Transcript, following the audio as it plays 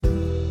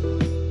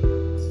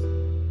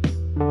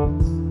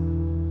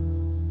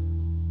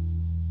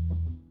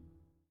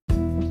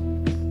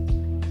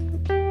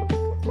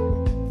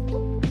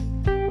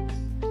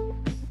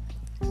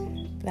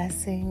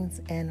Blessings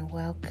and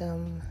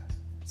welcome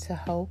to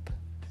Hope,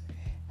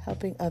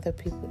 helping other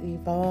people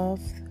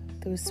evolve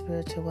through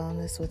spiritual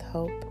wellness with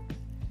hope.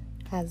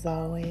 As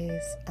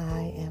always,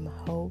 I am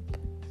Hope.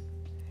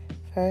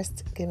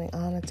 First, giving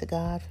honor to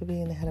God for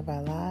being the head of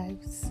our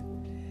lives.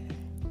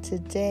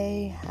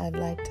 Today, I'd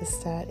like to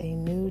start a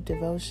new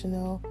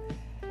devotional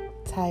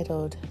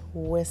titled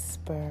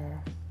Whisper,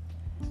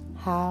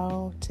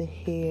 How to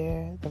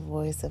Hear the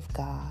Voice of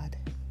God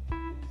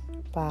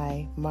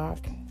by Mark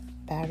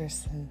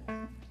Batterson.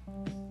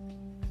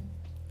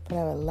 But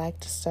I would like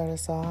to start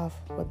us off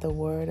with the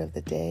word of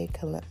the day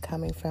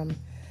coming from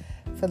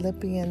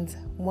Philippians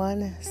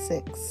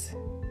 1:6.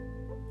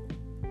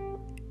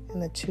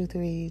 And the truth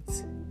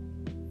reads,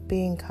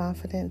 being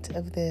confident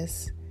of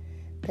this,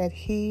 that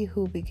he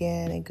who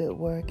began a good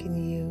work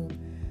in you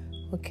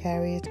will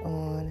carry it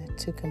on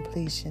to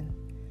completion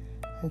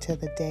until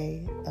the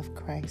day of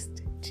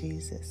Christ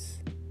Jesus.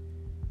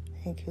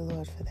 Thank you,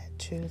 Lord, for that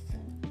truth.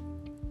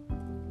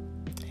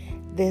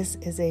 This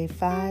is a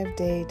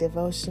 5-day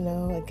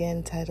devotional,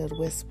 again titled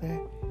Whisper,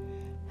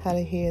 How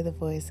to Hear the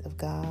Voice of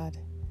God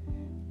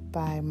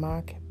by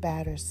Mark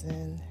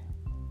Batterson.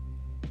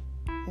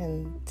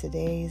 And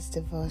today's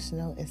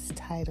devotional is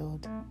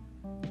titled,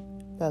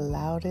 The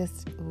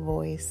Loudest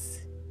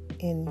Voice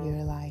in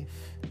Your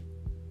Life.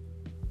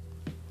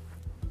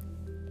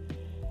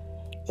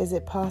 Is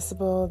it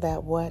possible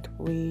that what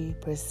we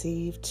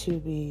perceive to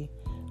be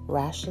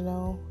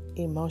rational,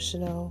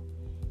 emotional,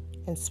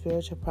 and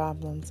spiritual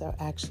problems are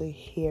actually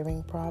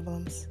hearing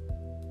problems?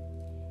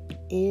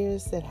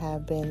 Ears that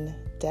have been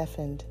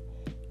deafened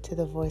to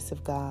the voice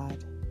of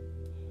God.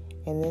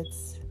 And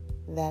it's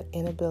that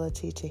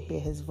inability to hear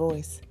His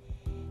voice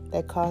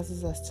that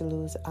causes us to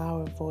lose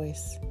our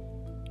voice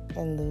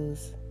and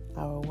lose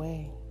our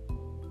way.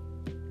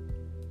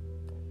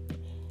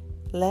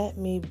 Let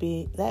me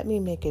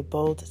make a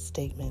bold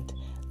statement.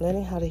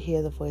 Learning how to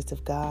hear the voice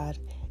of God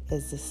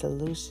is the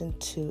solution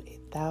to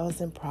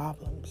 1,000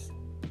 problems.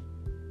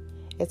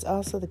 It's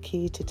also the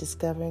key to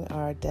discovering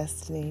our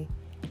destiny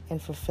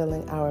and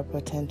fulfilling our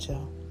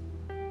potential.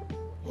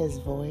 His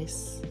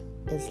voice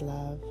is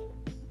love.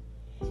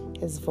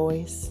 His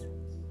voice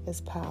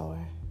is power.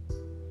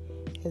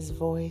 His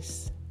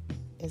voice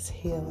is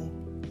healing.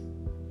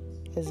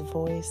 His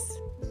voice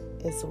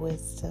is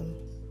wisdom.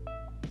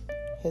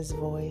 His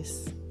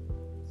voice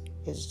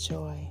is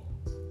joy.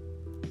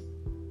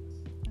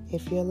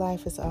 If your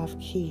life is off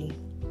key,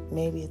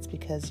 maybe it's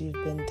because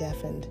you've been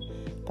deafened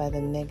by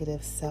the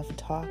negative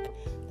self-talk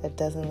that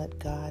doesn't let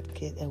God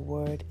get a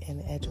word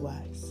in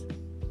edgewise.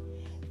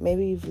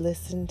 Maybe you've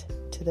listened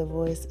to the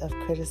voice of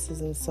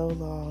criticism so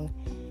long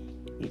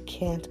you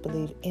can't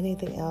believe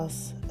anything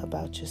else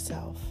about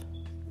yourself.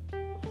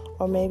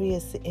 Or maybe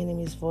it's the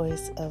enemy's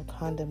voice of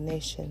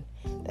condemnation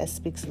that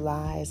speaks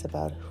lies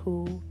about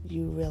who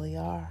you really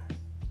are.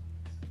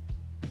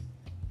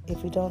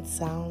 If you don't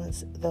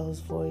silence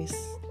those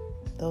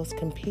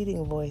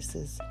competing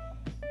voices,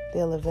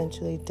 they'll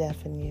eventually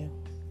deafen you.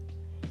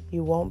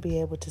 You won't be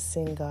able to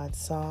sing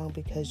God's song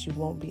because you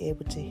won't be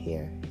able to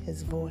hear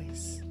His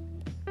voice.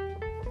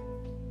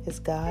 Is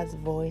God's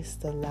voice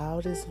the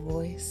loudest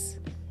voice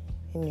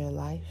in your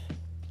life?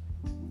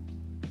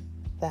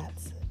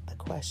 That's the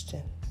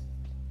question.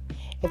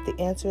 If the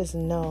answer is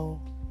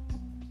no,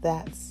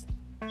 that's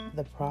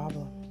the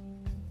problem.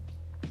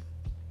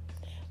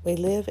 We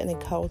live in a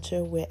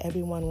culture where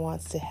everyone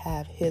wants to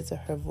have his or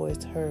her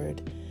voice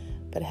heard,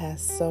 but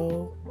has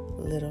so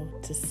little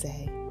to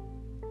say.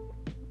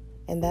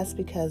 And that's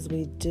because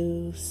we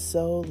do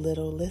so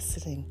little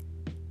listening,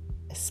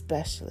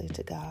 especially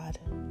to God.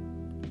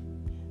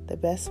 The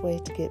best way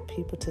to get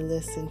people to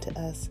listen to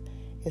us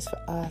is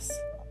for us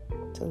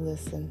to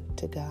listen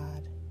to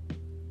God.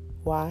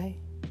 Why?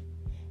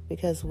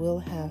 Because we'll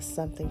have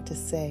something to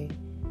say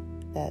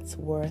that's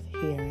worth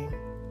hearing.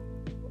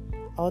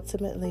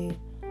 Ultimately,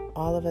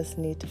 all of us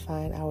need to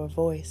find our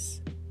voice.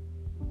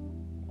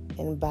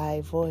 And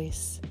by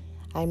voice,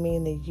 I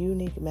mean the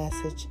unique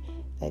message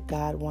that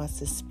God wants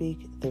to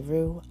speak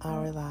through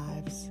our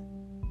lives.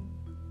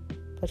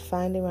 But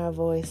finding our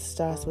voice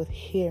starts with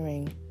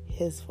hearing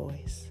His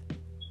voice.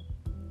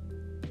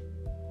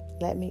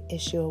 Let me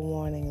issue a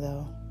warning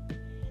though.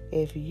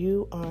 If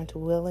you aren't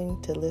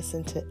willing to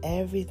listen to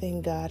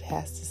everything God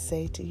has to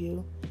say to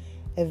you,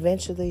 you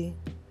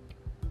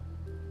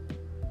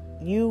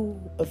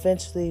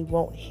eventually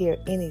won't hear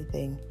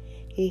anything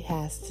He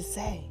has to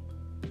say.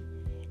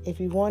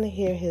 If you want to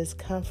hear His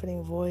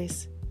comforting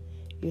voice,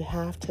 you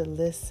have to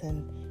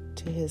listen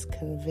to His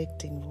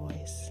convicting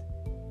voice.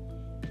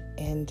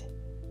 And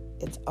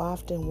it's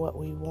often what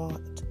we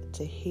want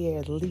to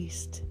hear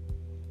least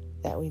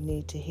that we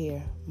need to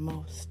hear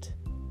most.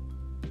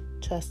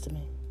 Trust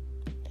me.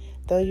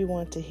 Though you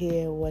want to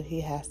hear what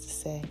He has to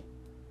say.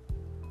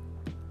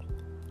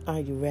 Are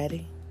you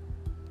ready?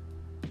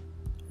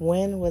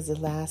 When was the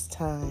last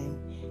time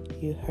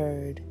you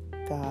heard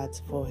God's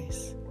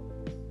voice?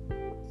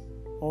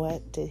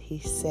 What did He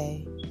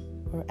say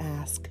or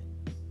ask?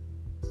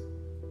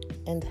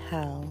 And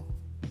how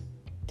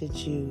did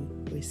you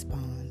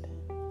respond?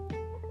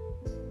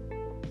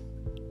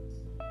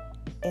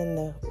 And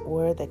the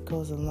word that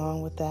goes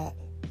along with that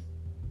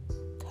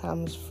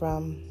comes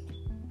from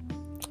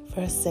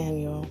 1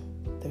 Samuel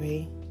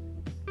 3,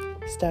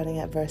 starting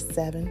at verse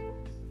 7.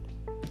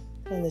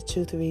 And the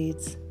truth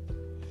reads,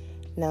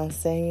 "Now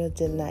Samuel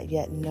did not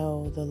yet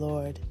know the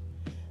Lord.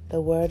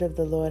 The word of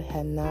the Lord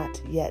had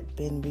not yet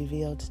been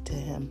revealed to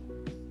him.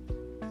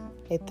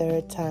 A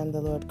third time the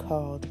Lord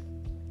called,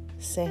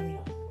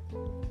 'Samuel.'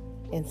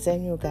 And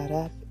Samuel got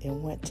up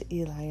and went to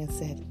Eli and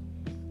said,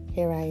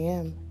 'Here I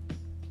am.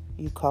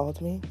 You called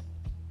me?'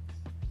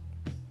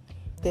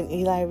 Then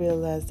Eli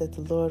realized that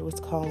the Lord was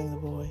calling the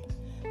boy.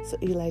 So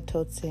Eli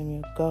told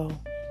Samuel, 'Go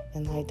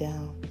and lie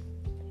down.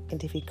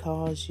 And if he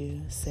calls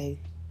you, say,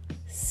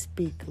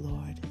 "Speak,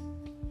 Lord,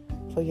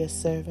 for your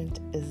servant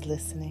is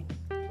listening."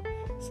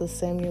 So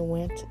Samuel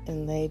went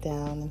and lay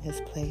down in his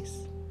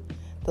place.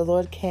 The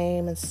Lord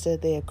came and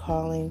stood there,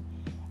 calling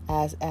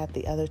as at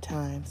the other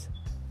times,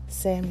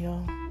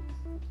 'Samuel,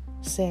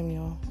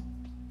 Samuel.'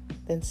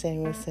 Then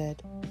Samuel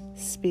said,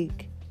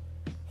 'Speak,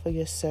 for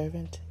your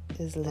servant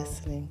is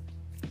listening.'"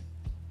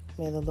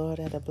 May the Lord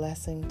add a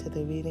blessing to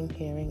the reading,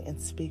 hearing, and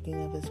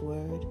speaking of his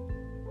word.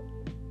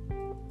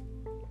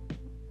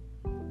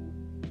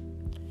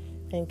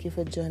 Thank you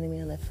for joining me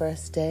on the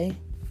first day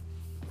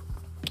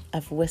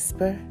of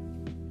Whisper,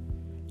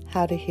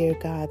 How to Hear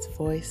God's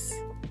Voice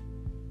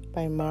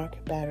by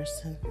Mark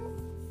Batterson.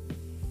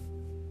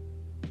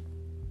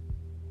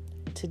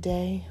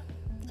 Today,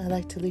 I'd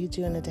like to lead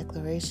you in a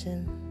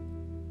declaration.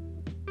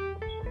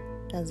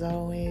 As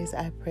always,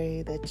 I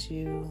pray that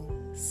you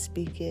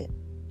speak it,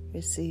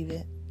 receive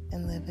it,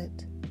 and live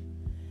it.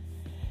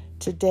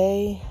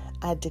 Today,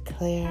 I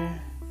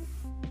declare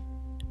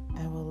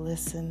I will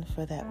listen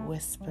for that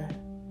whisper.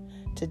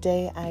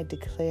 Today, I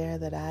declare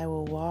that I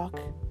will walk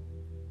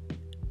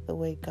the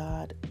way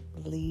God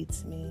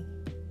leads me.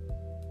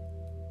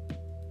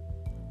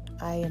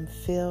 I am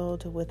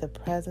filled with the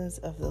presence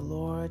of the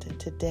Lord.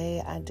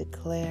 Today, I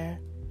declare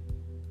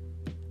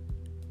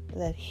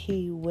that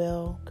He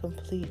will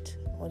complete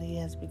what He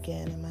has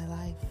begun in my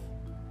life.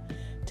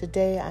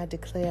 Today, I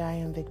declare I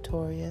am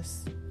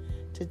victorious.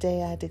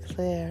 Today, I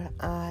declare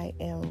I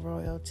am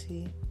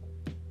royalty.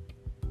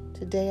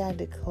 Today, I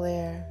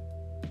declare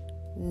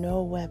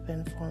no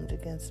weapon formed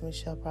against me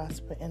shall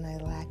prosper, and I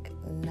lack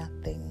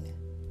nothing.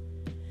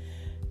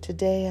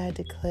 Today, I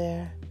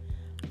declare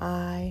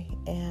I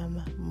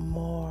am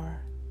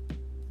more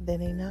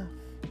than enough.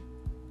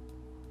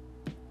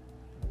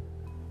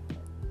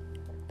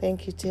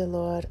 Thank you, dear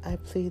Lord. I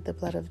plead the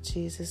blood of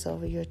Jesus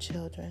over your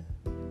children.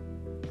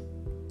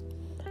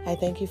 I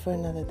thank you for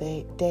another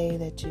day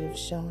that you have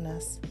shown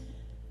us,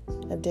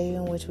 a day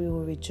in which we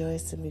will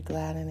rejoice and be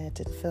glad in it,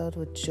 and filled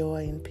with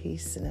joy and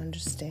peace and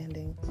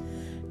understanding.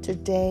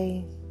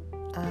 Today,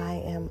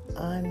 I am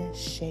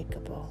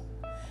unshakable.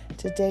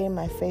 Today,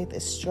 my faith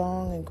is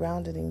strong and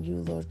grounded in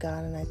you, Lord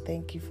God, and I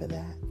thank you for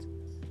that.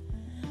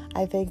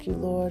 I thank you,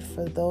 Lord,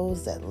 for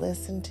those that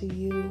listen to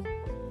you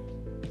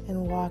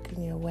and walk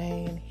in your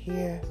way and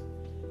hear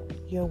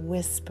your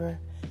whisper,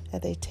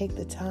 that they take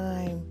the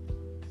time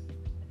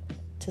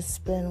to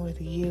spend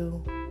with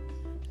you,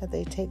 that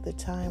they take the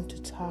time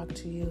to talk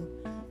to you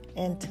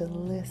and to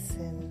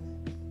listen.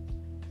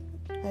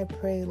 I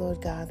pray,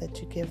 Lord God,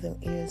 that you give them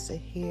ears to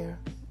hear,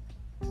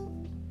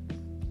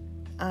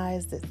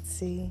 eyes that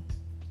see,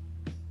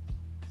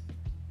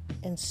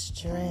 and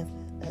strength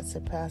that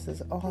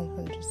surpasses all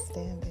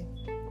understanding.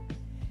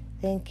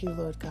 Thank you,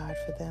 Lord God,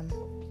 for them.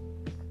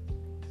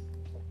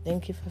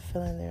 Thank you for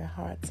filling their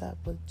hearts up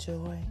with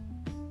joy.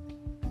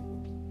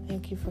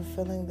 Thank you for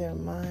filling their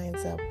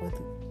minds up with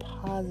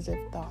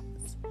positive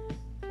thoughts.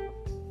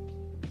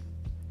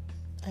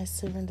 I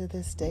surrender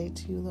this day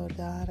to you, Lord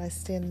God. I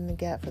stand in the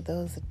gap for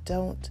those that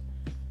don't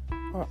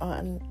or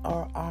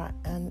are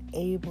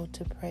unable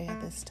to pray at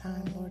this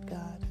time, Lord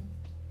God.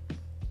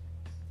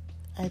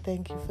 I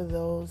thank you for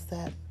those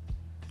that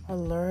are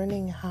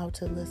learning how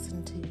to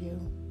listen to you.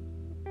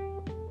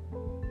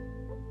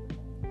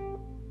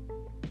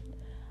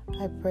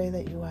 I pray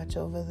that you watch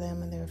over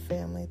them and their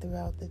family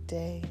throughout the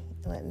day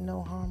and let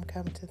no harm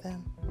come to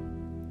them.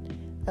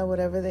 That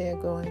whatever they are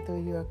going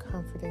through, you are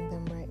comforting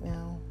them right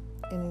now.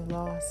 Any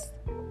loss,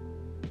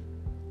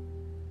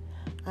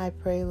 I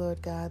pray,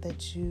 Lord God,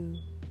 that you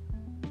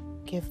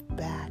give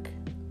back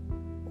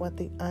what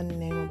the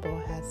unnameable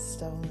has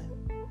stolen.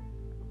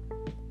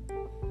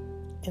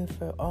 And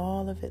for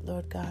all of it,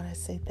 Lord God, I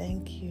say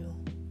thank you.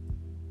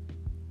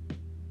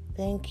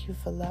 Thank you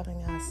for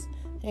loving us.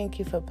 Thank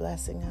you for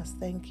blessing us.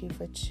 Thank you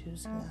for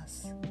choosing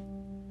us.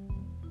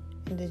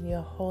 And in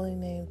your holy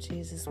name,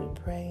 Jesus, we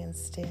pray and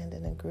stand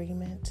in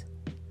agreement.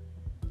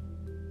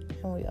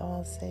 And we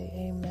all say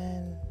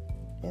amen.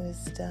 It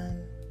is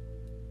done.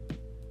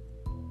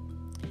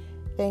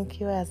 Thank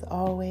you, as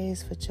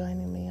always, for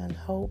joining me on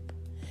Hope,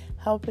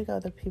 helping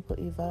other people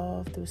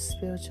evolve through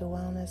spiritual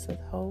wellness with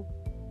hope.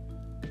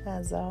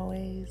 As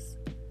always,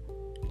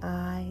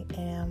 I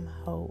am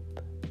Hope.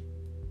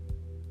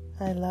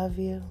 I love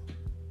you.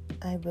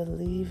 I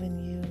believe in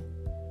you.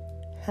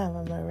 Have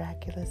a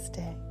miraculous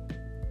day.